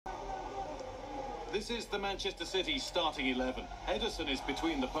This is the Manchester City starting 11. Ederson is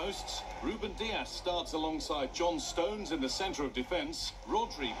between the posts. Ruben Dias starts alongside John Stones in the centre of defence.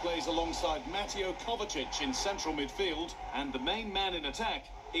 Rodri plays alongside Mateo Kovacic in central midfield. And the main man in attack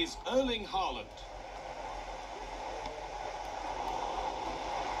is Erling Haaland.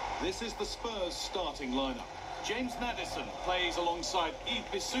 This is the Spurs starting lineup. James Maddison plays alongside Yves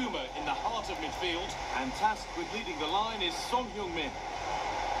Bissouma in the heart of midfield. And tasked with leading the line is Son Heung-min.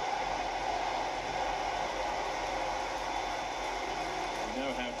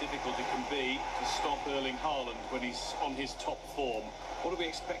 Know how difficult it can be to stop Erling Haaland when he's on his top form. What are we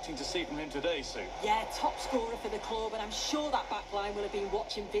expecting to see from him today, Sue? Yeah, top scorer for the club, and I'm sure that backline will have been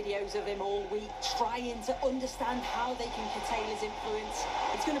watching videos of him all week, trying to understand how they can curtail his influence.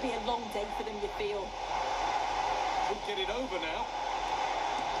 It's going to be a long day for them, you feel. Could get it over now.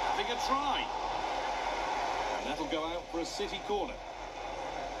 Having a try. And that'll go out for a City corner.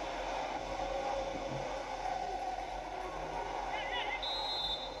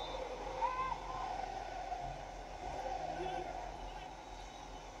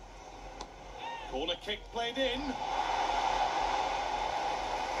 Corner kick played in.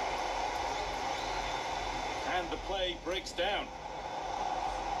 And the play breaks down.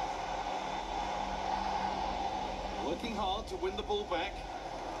 Working hard to win the ball back.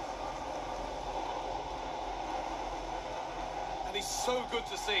 And he's so good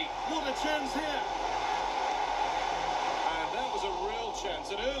to see. What a chance here. And that was a real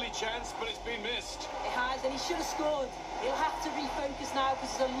chance, an early chance, but it's been missed. It has, and he should have scored. He'll have to refocus now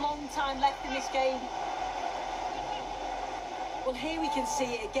because there's a long time left in this game. Well, here we can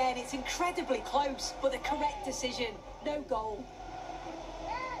see it again. It's incredibly close, but the correct decision. No goal.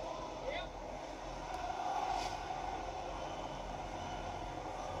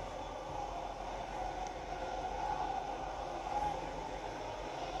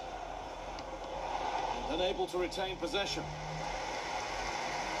 Unable to retain possession.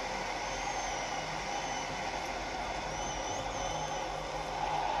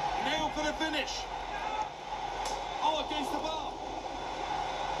 Now for the finish. Oh, against the bar.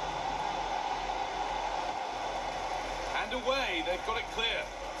 And away, they've got it clear.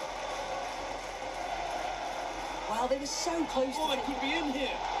 Well, they were so close Oh, to they could be in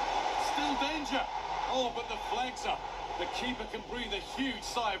here. Still danger. Oh, but the flag's up. The keeper can breathe a huge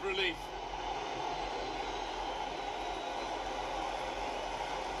sigh of relief.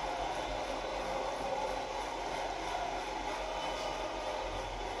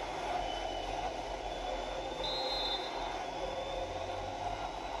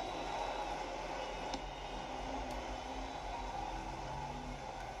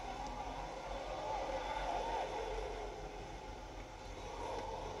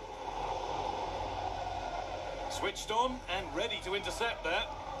 Switched on and ready to intercept that.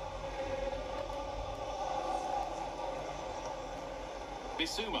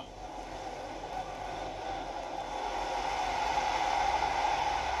 Bissouma.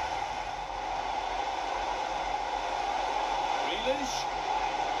 Grealish.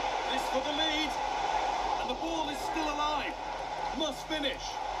 This for the lead. And the ball is still alive. Must finish.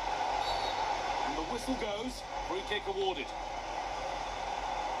 And the whistle goes. Free kick awarded.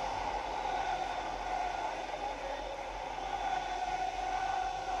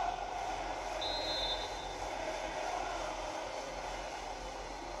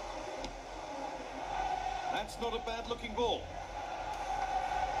 That's not a bad-looking ball.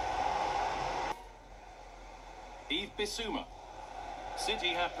 Yves Bissouma. City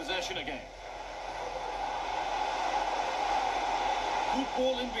have possession again. Good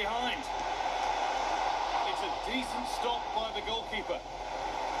ball in behind. It's a decent stop by the goalkeeper.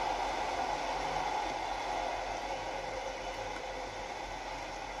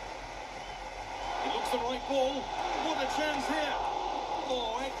 It looks the right ball. What a chance here.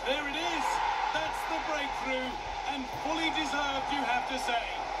 Oh, there it is. That's the breakthrough, and fully deserved, you have to say.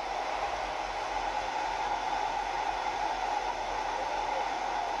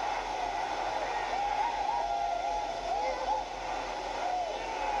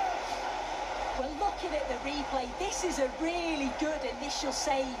 Well, looking at the replay, this is a really good initial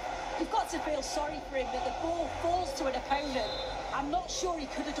save. You've got to feel sorry for him that the ball falls to an opponent. I'm not sure he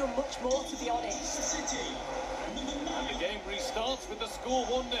could have done much more, to be honest. And the game restarts with the score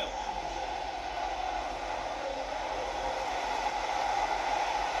 1-0.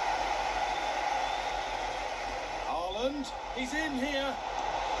 He's in here.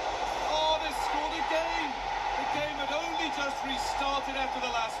 Oh, they scored again. The game had only just restarted after the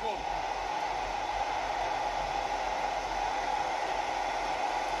last one.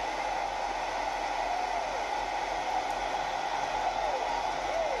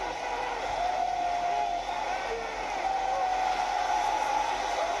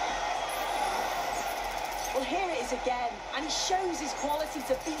 here it is again, and he shows his quality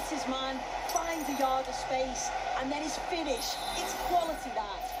to beat his man, finds a yard of space, and then his finish. It's quality,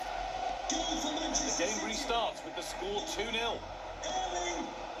 that. The game restarts with the score 2-0.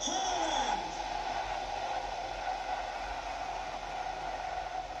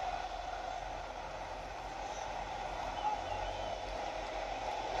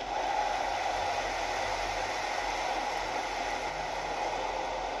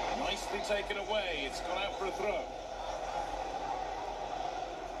 Nicely taken away. It's gone out for a throw.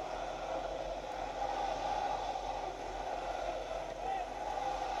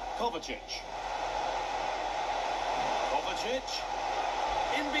 Kovacic.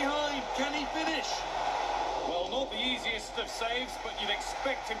 In behind, can he finish? Well, not the easiest of saves, but you'd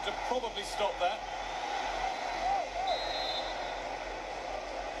expect him to probably stop that.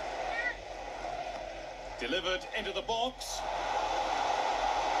 Delivered into the box.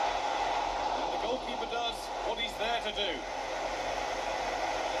 And the goalkeeper does what he's there to do.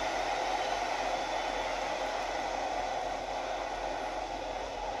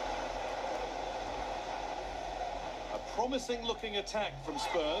 Promising looking attack from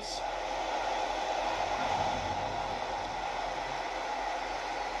Spurs.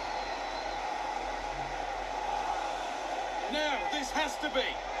 Now this has to be.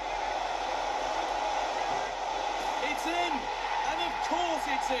 It's in, and of course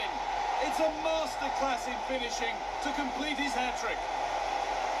it's in. It's a masterclass in finishing to complete his hat-trick.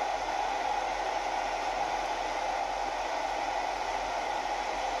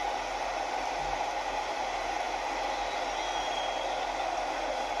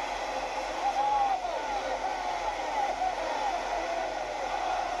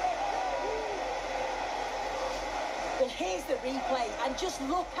 Well, here's the replay, and just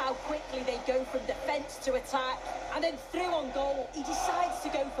look how quickly they go from defence to attack, and then through on goal. He decides to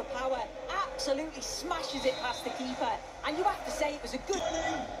go for power, absolutely smashes it past the keeper, and you have to say it was a good...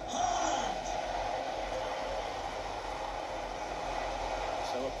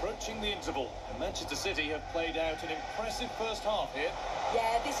 So approaching the interval, and Manchester City have played out an impressive first half here.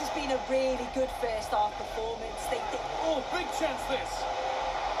 Yeah, this has been a really good first half performance. Oh, big chance this!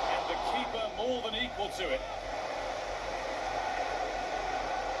 And the keeper more than equal to it.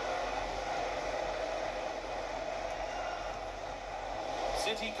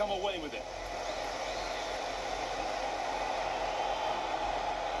 City come away with it.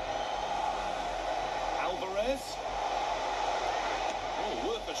 Alvarez. Oh,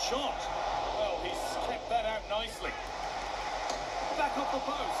 worth a shot. Well, he's kept that out nicely. Back up the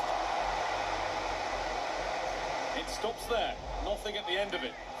post. It stops there. Nothing at the end of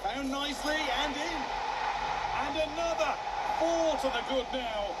it. Found nicely and in. And another. 4 to the good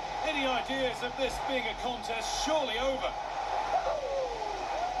now. Any ideas of this being a contest surely over?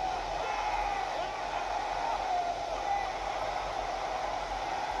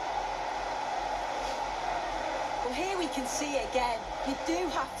 Here we can see again, you do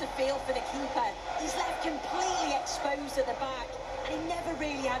have to feel for the keeper. He's left completely exposed at the back, and he never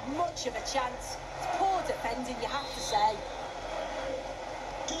really had much of a chance. It's poor defending, you have to say.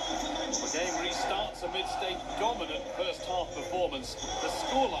 The game restarts amidst a dominant first half performance. The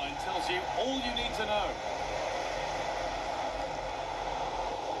scoreline tells you all you need to know.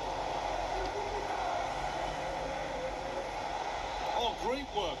 Oh, great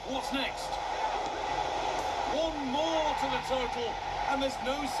work. What's next? One more to the total, and there's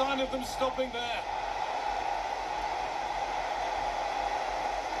no sign of them stopping there.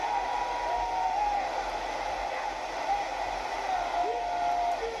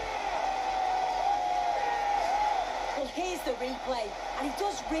 Well, here's the replay, and he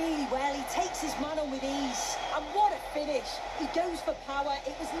does really well. He takes his man on with ease, and what a finish. He goes for power.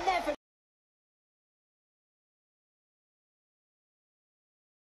 It was never...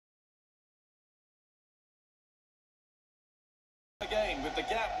 Again, with the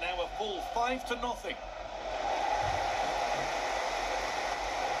gap now a full 5-0.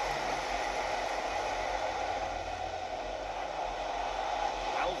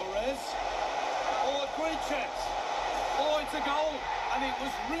 Alvarez. Oh, a great chance. Oh, it's a goal, and it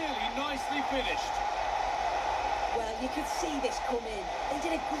was really nicely finished. Well, you could see this coming. They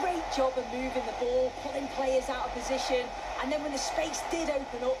did a great job of moving the ball, pulling players out of position, and then when the space did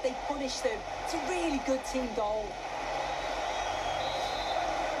open up, they punished them. It's a really good team goal.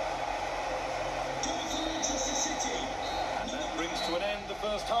 And that brings to an end the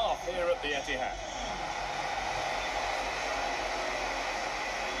first half here at the Etihad.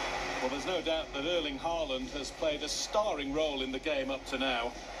 Well, there's no doubt that Erling Haaland has played a starring role in the game up to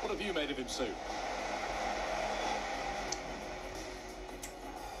now. What have you made of him, Sue?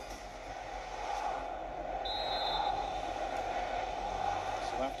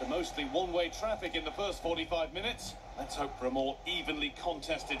 After mostly one-way traffic in the first 45 minutes, let's hope for a more evenly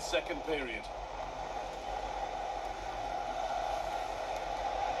contested second period.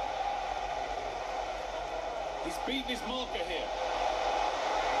 He's beaten his marker here.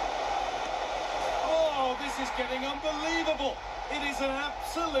 Oh, this is getting unbelievable. It is an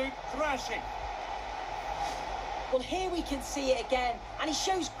absolute thrashing. Well, here we can see it again, and he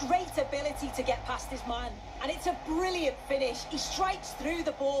shows great ability to get past his man. And it's a brilliant finish. He strikes through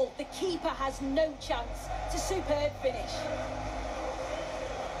the ball. The keeper has no chance. It's a superb finish.